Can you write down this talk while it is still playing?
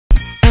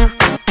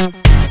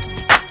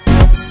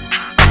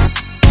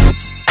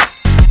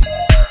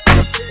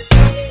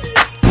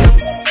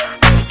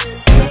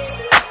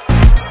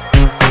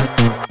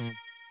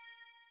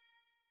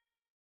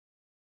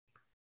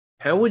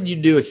How would you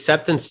do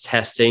acceptance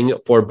testing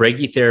for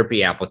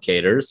brachytherapy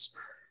applicators?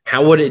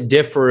 How would it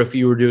differ if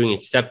you were doing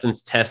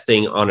acceptance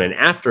testing on an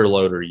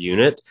afterloader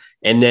unit?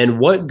 And then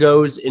what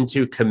goes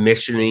into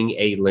commissioning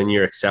a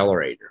linear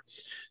accelerator?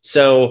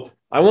 So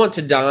I want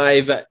to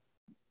dive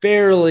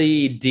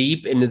fairly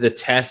deep into the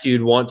tests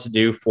you'd want to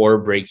do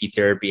for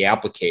brachytherapy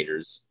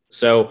applicators.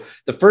 So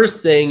the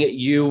first thing,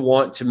 you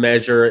want to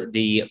measure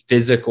the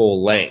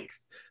physical length.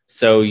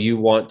 So you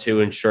want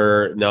to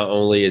ensure not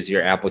only is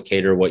your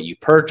applicator what you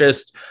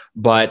purchased,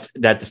 but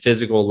that the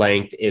physical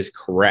length is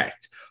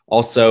correct.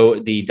 Also,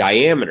 the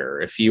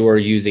diameter. If you are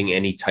using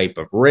any type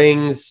of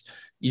rings,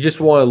 you just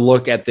want to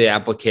look at the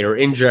applicator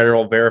in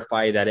general,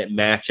 verify that it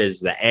matches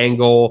the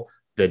angle,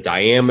 the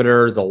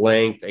diameter, the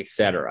length,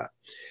 etc.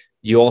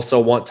 You also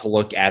want to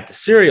look at the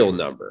serial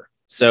number.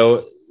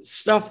 So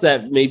stuff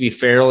that may be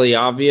fairly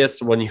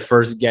obvious when you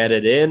first get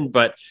it in,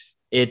 but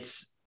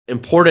it's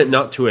important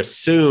not to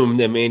assume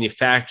the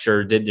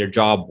manufacturer did their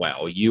job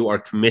well. You are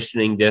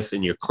commissioning this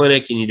in your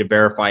clinic. You need to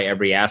verify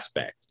every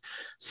aspect.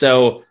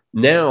 So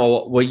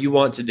now what you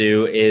want to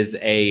do is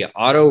a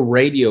auto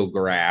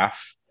radiograph,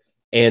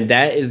 and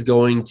that is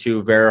going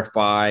to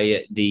verify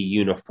the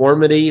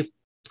uniformity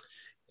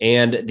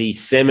and the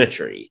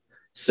symmetry.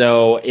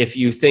 So if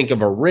you think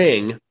of a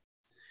ring,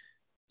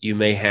 you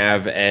may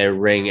have a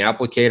ring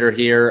applicator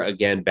here.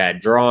 Again, bad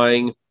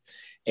drawing.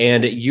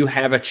 And you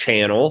have a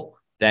channel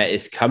that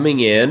is coming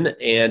in,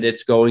 and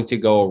it's going to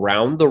go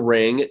around the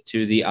ring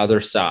to the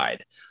other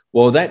side.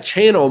 Well, that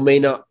channel may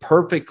not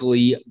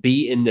perfectly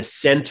be in the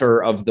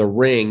center of the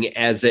ring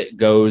as it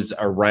goes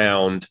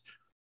around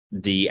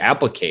the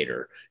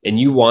applicator. And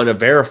you want to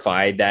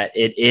verify that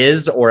it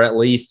is, or at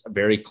least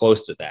very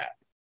close to that.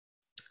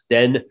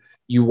 Then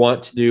you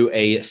want to do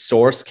a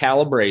source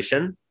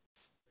calibration.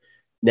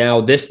 Now,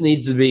 this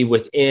needs to be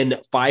within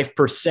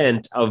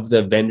 5% of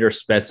the vendor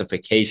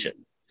specification.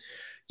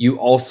 You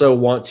also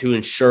want to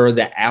ensure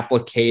that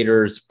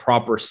applicator's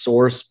proper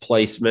source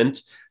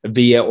placement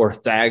via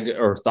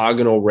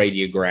orthogonal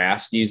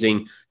radiographs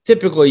using,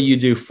 typically you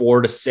do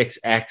 4 to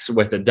 6x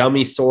with a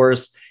dummy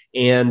source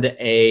and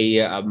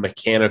a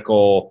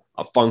mechanical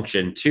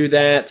function to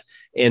that.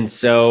 And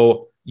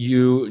so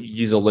you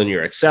use a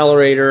linear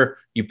accelerator,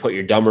 you put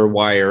your dumber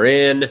wire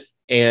in,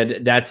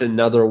 and that's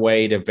another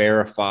way to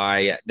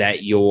verify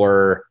that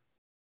your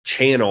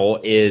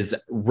channel is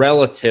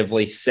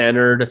relatively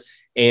centered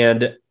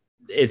and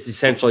it's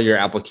essentially your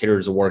applicator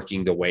is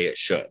working the way it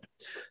should.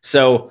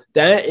 So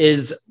that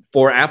is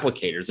for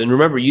applicators. And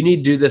remember, you need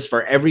to do this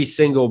for every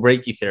single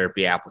brachytherapy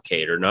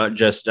applicator, not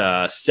just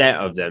a set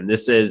of them.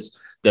 This is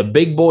the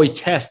big boy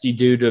test you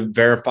do to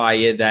verify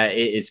it, that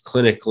it is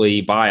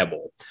clinically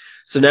viable.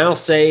 So now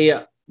say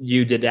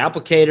you did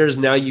applicators,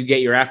 now you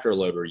get your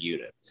afterloader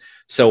unit.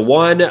 So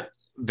one,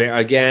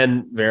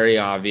 again, very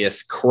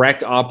obvious,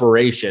 correct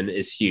operation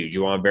is huge.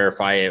 You want to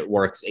verify it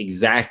works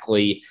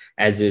exactly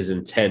as is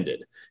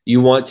intended. You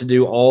want to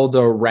do all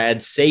the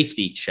rad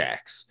safety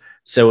checks.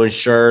 So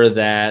ensure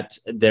that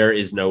there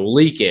is no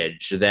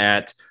leakage,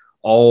 that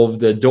all of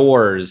the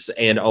doors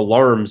and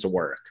alarms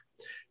work.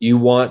 You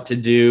want to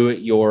do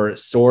your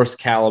source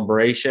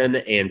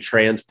calibration and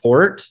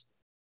transport.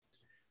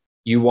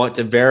 You want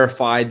to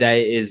verify that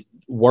it is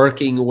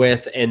working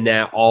with and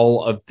that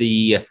all of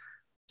the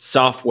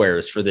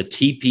softwares for the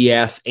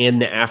TPS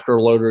and the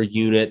afterloader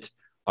unit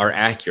are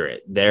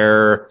accurate.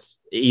 They're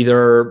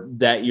either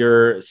that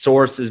your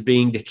source is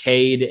being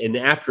decayed in the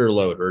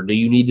afterloader. Do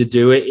you need to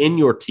do it in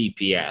your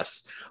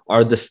TPS?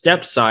 Are the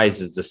step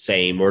sizes the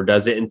same, or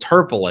does it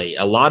interpolate?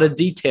 A lot of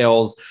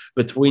details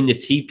between the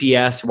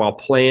TPS while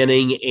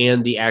planning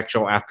and the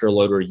actual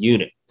afterloader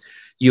unit.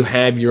 You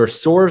have your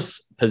source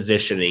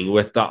positioning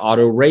with the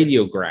auto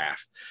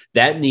radiograph.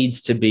 That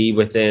needs to be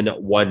within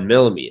 1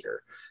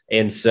 millimeter.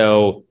 And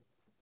so,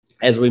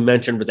 as we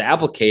mentioned with the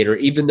applicator,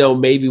 even though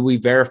maybe we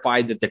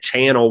verified that the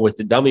channel with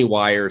the dummy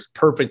wire is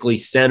perfectly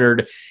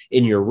centered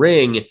in your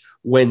ring,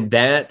 when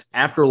that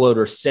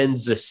afterloader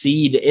sends the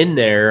seed in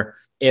there,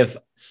 if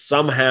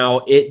somehow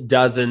it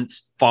doesn't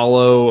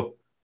follow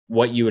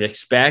what you would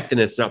expect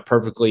and it's not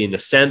perfectly in the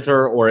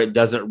center, or it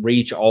doesn't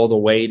reach all the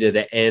way to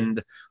the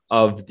end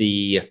of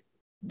the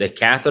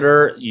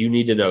catheter, you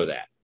need to know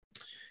that.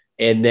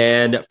 And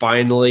then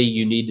finally,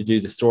 you need to do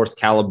the source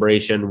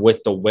calibration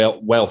with the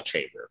well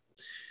chamber.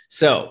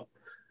 So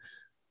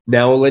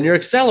now a linear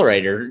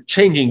accelerator,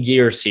 changing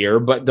gears here,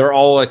 but they're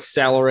all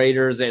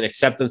accelerators and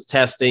acceptance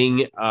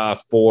testing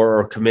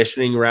or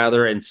commissioning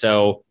rather. And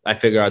so I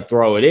figure I'd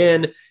throw it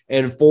in.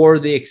 And for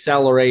the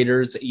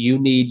accelerators, you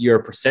need your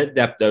percent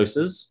depth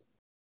doses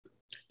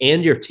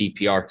and your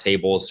TPR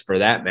tables for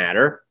that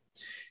matter.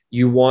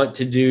 You want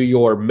to do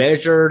your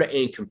measured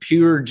and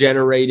computer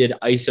generated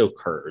ISO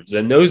curves,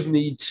 and those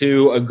need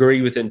to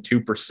agree within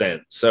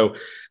 2%. So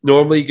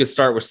normally you can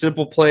start with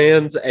simple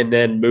plans and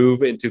then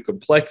move into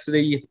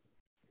complexity.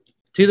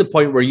 to the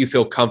point where you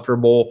feel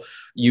comfortable.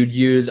 You'd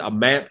use a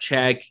map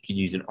check, you could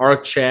use an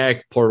arc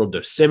check, portal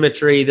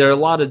dosimetry. There are a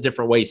lot of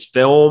different ways.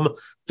 Film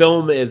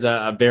is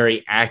a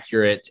very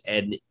accurate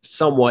and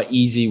somewhat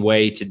easy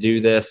way to do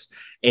this.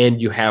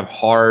 And you have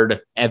hard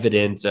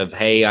evidence of,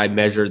 hey, I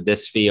measured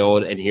this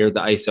field and here are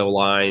the ISO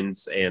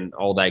lines and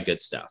all that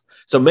good stuff.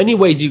 So many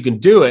ways you can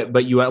do it,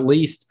 but you at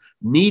least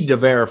need to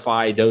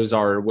verify those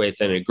are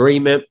within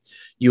agreement.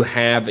 You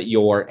have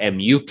your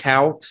MU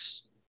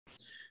calcs.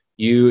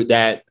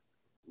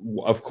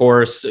 Of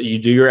course, you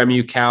do your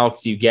MU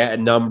calcs, you get a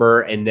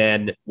number, and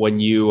then when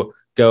you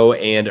go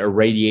and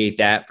irradiate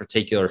that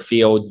particular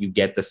field, you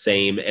get the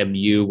same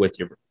MU with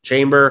your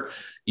chamber.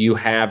 You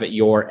have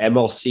your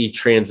MLC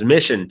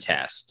transmission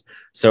test.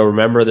 So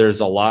remember,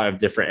 there's a lot of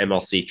different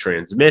MLC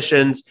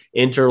transmissions,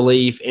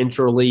 interleaf,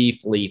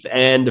 intraleaf, leaf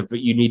end.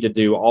 You need to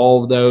do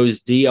all of those,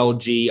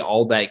 DLG,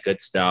 all that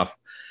good stuff.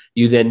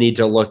 You then need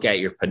to look at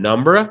your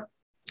penumbra,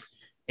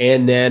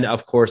 and then,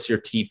 of course, your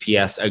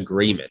TPS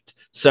agreement.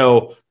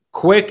 So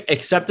quick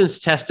acceptance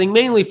testing,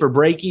 mainly for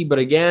brachy, but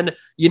again,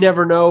 you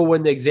never know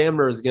when the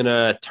examiner is going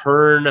to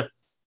turn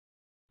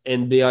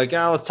and be like,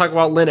 oh, let's talk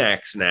about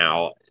Linux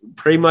now.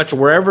 Pretty much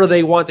wherever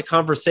they want the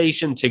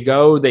conversation to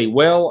go, they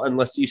will,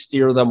 unless you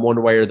steer them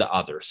one way or the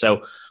other.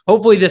 So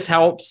hopefully this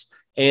helps.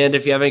 And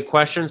if you have any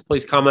questions,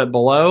 please comment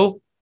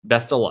below.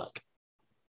 Best of luck.